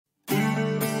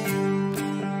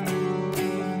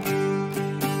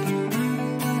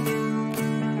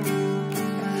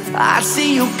I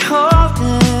see you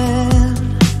calling.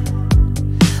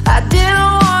 I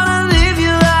didn't wanna leave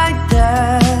you like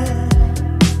that.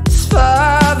 It's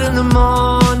 5 in the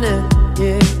morning,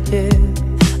 yeah, yeah.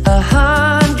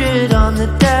 100 on the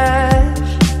dash,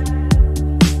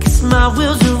 'cause my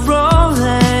wheels are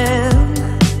rolling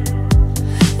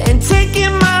and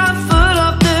taking my foot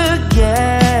off the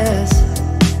gas.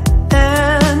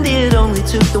 And it only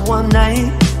took the one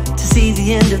night to see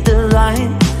the end of the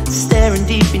line, staring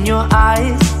deep in your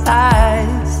eyes.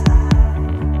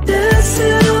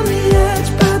 Dancing on the edge,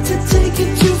 about to take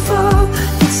it too far.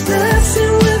 It's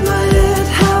messing with my head,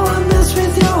 how I mess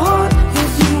with your heart.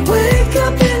 If you wake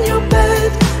up in your bed,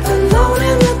 alone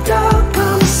in the dark,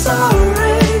 I'm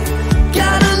sorry.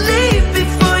 Gotta leave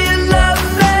before you love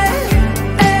me.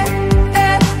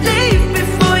 Leave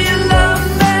before you love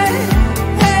me.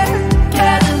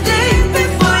 Gotta leave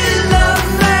before you love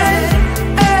me.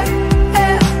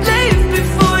 Leave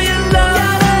before you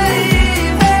love me.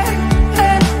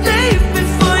 Leave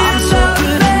before you love me. I'm so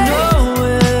good at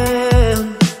knowing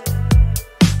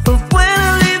of when I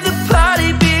leave the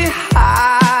party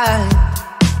behind.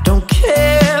 Don't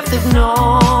care if they've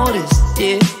noticed,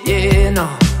 yeah, yeah, no.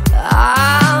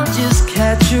 I'll just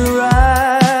catch a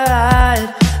ride.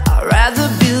 I'd rather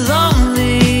be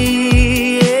lonely,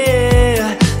 yeah,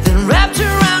 than wrapped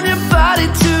around your body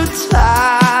too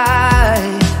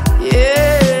tight.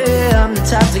 Yeah, I'm the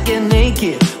type to get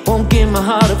naked, won't give my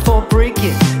heart up for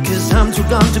breaking, 'cause I'm too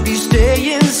gone to be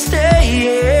staying.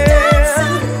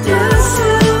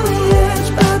 Dancing on the edge,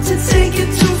 about to take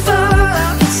it too far.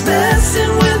 It's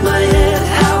messing with my head,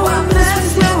 how I mess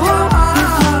with your heart.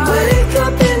 If you wake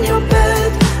up in your bed,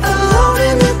 alone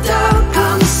in the dark,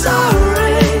 I'm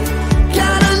sorry.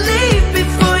 Gotta leave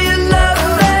before you love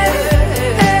me.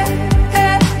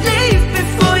 Leave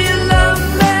before you love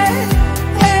me.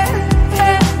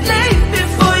 Leave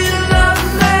before you love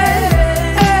me.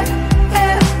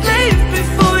 Leave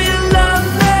before you love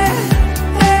me.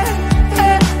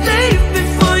 Leave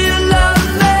before you love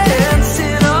me.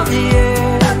 Dancing on the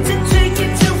edge, not to take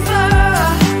it too far.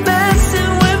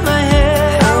 Messing with my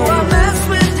head, how I mess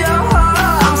with your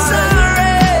heart. I'm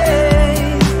sorry.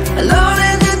 Alone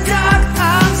in the dark,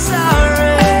 I'm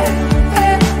sorry.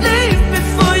 Leave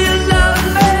before you love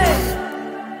me.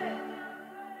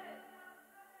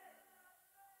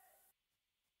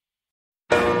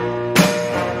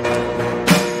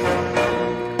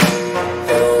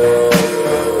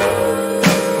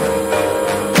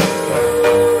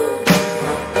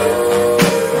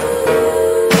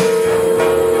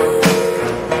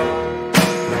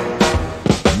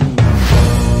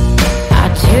 I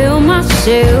tell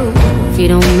myself you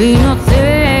don't mean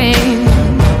nothing,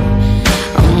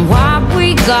 and what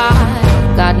we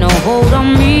got no hold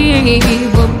on me.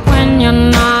 But when you're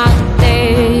not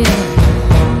there,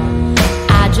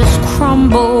 I just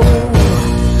crumble.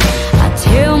 I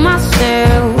tell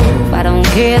myself I don't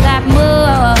care that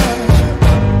much,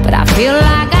 but I feel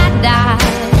like I die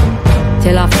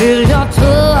till I feel your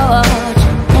touch.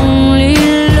 Only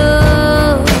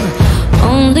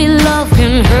love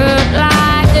can hurt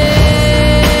like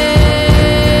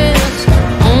this.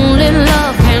 Only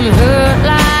love can hurt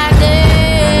like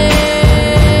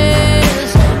this.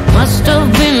 Must have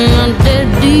been a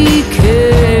deadly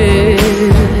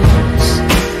kiss.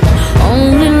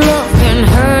 Only love can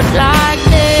hurt like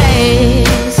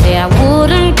this. Say I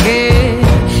wouldn't care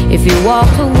if you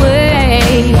walked away,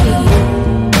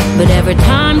 but every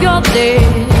time you're there,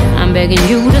 I'm begging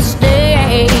you to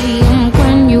stay.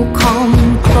 When you come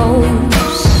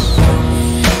close,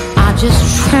 I just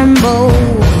tremble.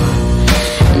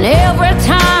 And every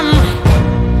time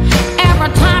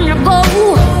you go,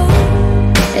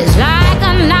 it's like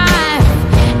a knife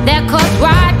that cuts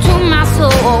right to my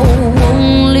soul.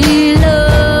 Only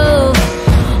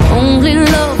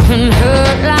love can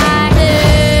hurt like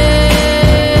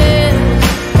this.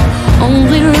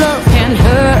 Only love can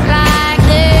hurt like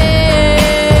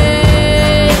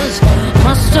this.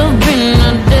 Must have been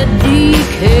a deadly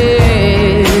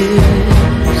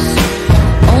kiss.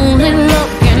 Only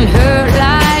love can hurt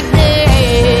like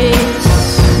this.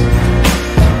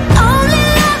 Only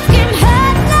love can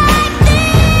hurt like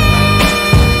this.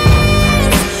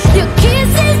 Your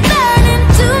kiss is burning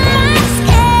to my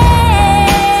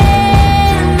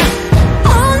skin.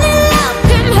 Only love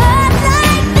can hurt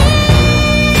like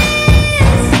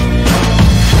this.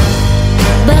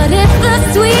 But it's the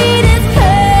sweetest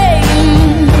pain,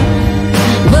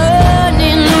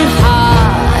 burning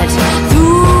hot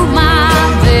through my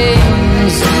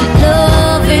veins.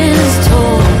 Love is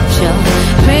torture,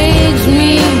 makes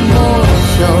me more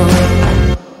sure.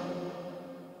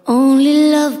 Only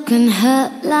love can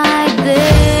hurt like this.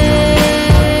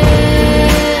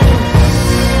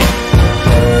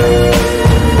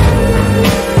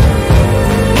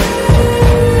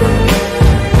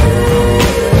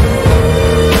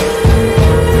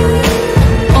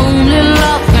 Only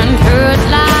love can hurt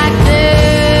like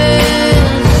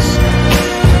this.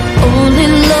 Only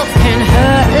love can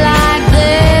hurt like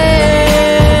this.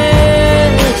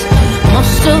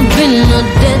 Must have been a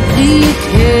deadly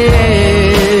kiss.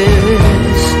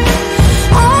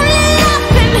 Only love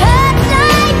can hurt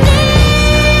like this.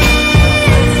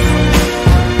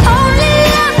 Only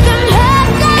love can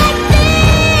hurt like this.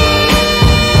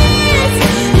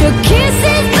 Your kiss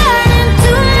is burning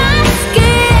to my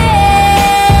skin.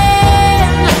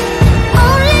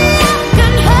 Only love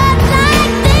can hurt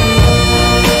like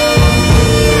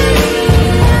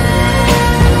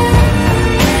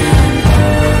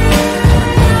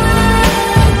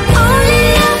Only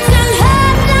love can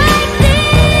hurt like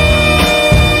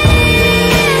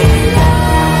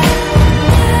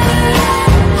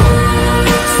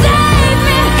Save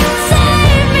me,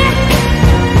 save me.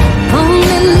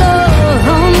 Only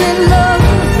love,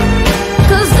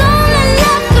 'cause only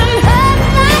love can hurt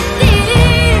like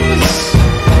this.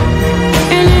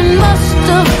 And it must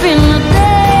have been a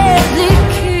deadly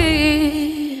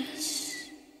kiss.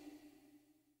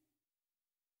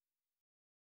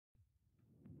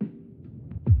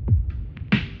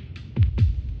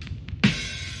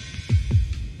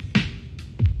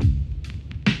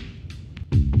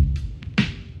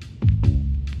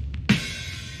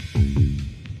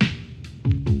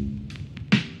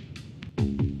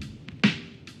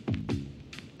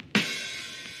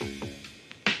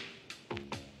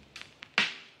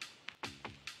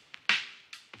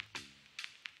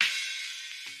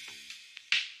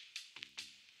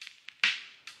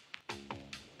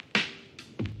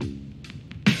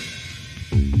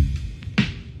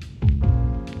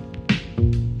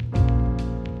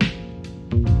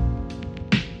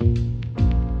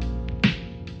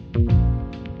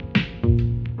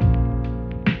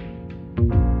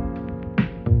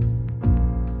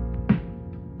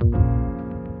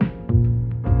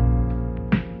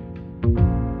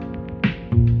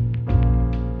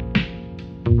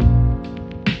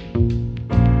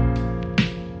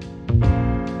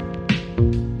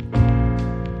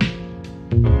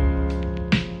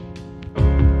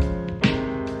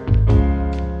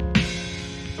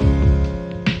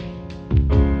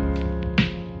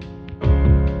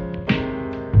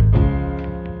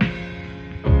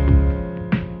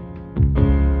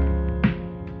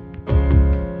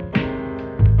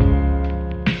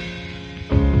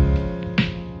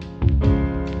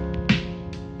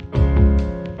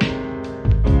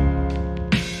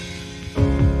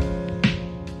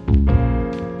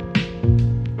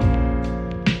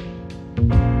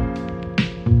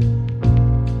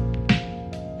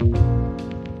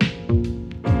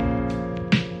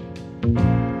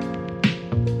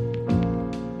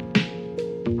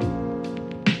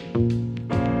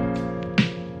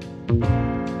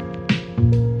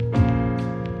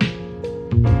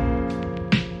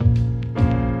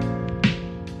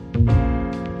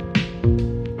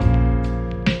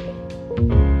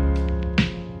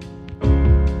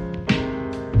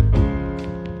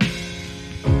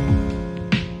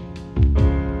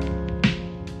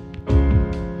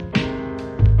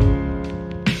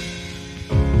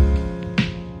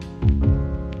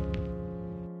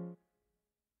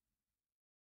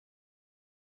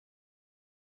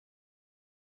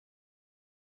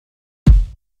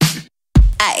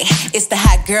 Ay, it's the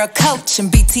hot girl coach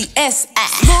and BTS.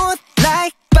 Smooth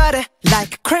like butter,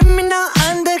 like a criminal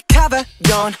undercover.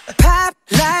 Don't pop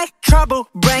like trouble,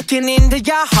 breaking into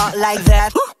your heart like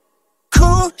that.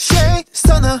 Cool shade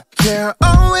stunner, yeah,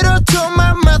 owe it all to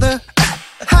my mother.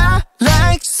 Hot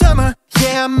like summer,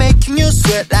 yeah, I'm making you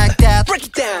sweat like that. Break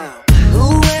it down.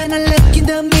 Ooh, when I look in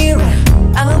the mirror,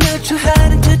 I'm not too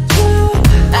hard to do.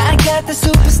 I got the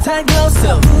superstar glow,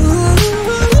 so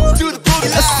ooh, do the booty.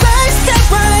 A side step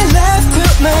right left to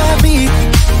my beat.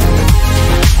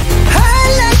 I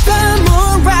like the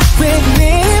moon rock with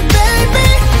me, baby.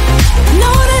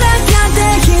 Know that I got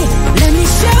that heat. Let me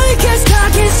show you, 'cause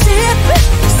talk is cheap.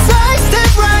 Side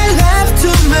step right left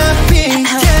to my beat.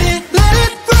 Get it, let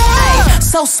it roll.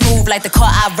 So smooth like the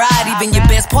car I ride. Even your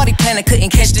best party planner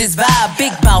couldn't catch this vibe.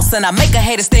 Big boss and I make a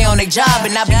hater stay on their job.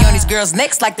 And I be on these girls'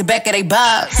 necks like the back of they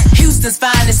bobs. Houston's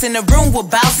finest in the room with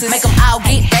bouncers. Make them all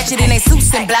get ratchet in they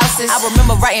suits and blouses. I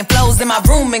remember writing flows in my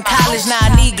room in college. Now I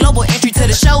need global entry to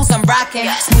the shows I'm rocking.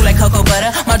 Smooth like cocoa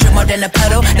butter, my drip more than a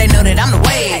puddle. They know that I'm the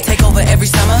wave. Take over every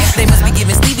summer. They must be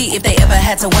giving Stevie if they ever had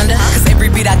had to wonder. Cause every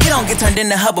beat I get on get turned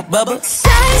into hubba bubba.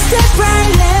 Side step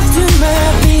right left to my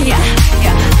beat.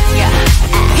 Yeah.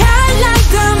 High like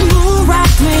the moon, rock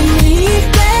with me,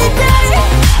 baby.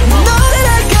 Know that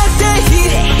I got that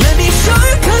heat. Let me show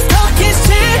you, cause talk is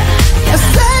cheap. A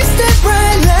side step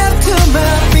right left to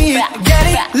my beat. Get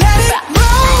it, let it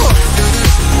roll.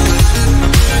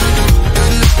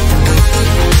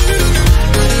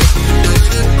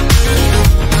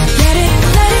 Get it,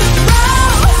 let it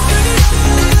roll.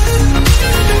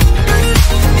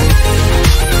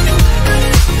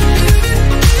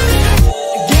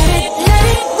 Get it, let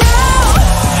it roll.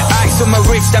 Ice on my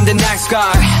wrist, I'm the nice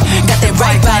guy. Got that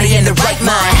right body and the right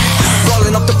mind.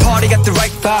 Rolling up the party, got the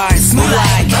right vibes. Smooth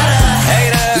like butter.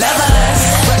 Haters, Lovers.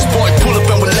 fresh boy, pull up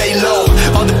and we lay low.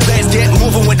 All the players get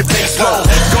moving when the bass roll.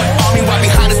 Got army right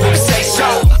behind us when we say so.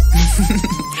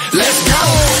 Let's go.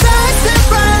 Side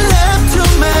step right left to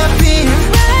my beat.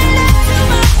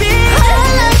 High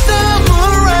like the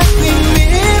moon, rock with me,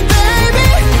 baby.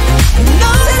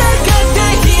 Know that I got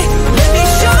that heat. Let me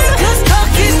show you, cause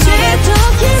talk is cheap.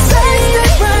 Side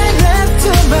step right left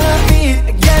to my beat.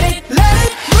 Get it, let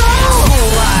it roll. Cool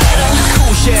light,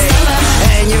 cool shade,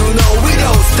 and you know we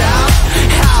don't stop.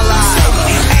 Holla,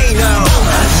 ain't no.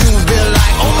 You been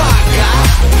like, oh my God,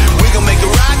 we gon' make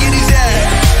the rock in his head.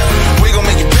 We gon'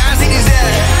 make it bounce in his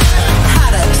head.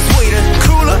 Hotter, sweeter,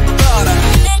 cooler, butter.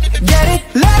 Get it,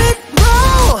 let it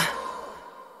roll.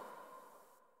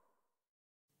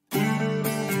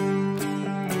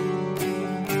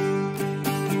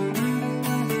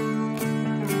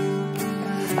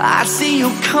 I see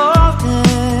you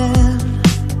calling.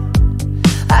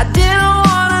 I didn't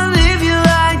wanna leave you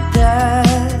like that.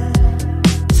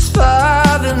 It's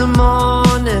 5 in the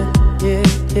morning, yeah.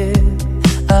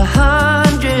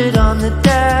 100 on the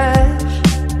dash.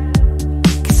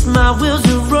 Cause my wheels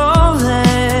are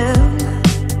rolling.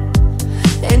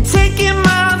 And taking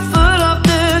my foot off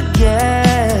the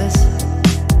gas.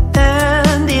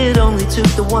 And it only took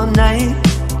the one night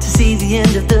to see the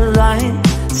end of the line.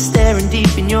 Staring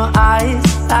deep in your eyes.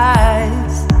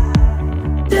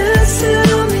 Dancing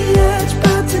on the edge,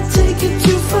 about to take it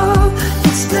too far.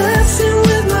 It's messing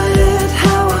with my head,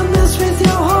 how I mess with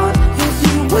your heart. If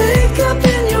you wake up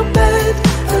in your bed,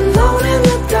 alone in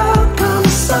the dark, I'm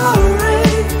sorry.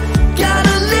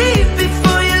 Gotta leave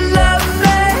before you love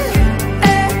me.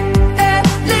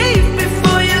 Leave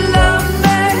before you love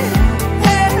me.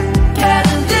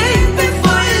 Gotta leave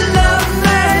before you love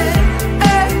me.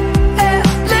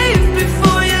 Leave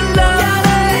before you love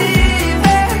me.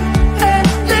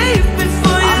 Leave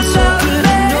before you love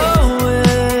me.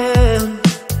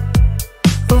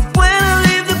 But when I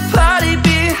leave the party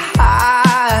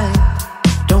behind,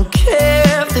 don't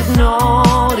care if they've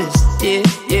noticed.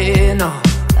 Yeah, no.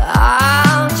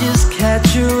 I'll just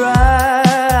catch a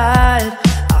ride.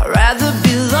 I'd rather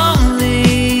be lonely,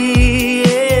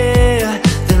 yeah,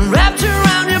 than wrapped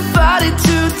around your body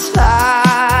too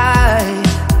tight.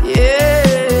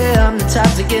 Yeah, I'm the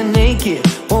type to get naked,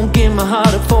 won't give my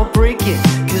heart up for breaking.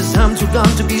 Cause I'm too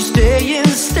gone to be staying.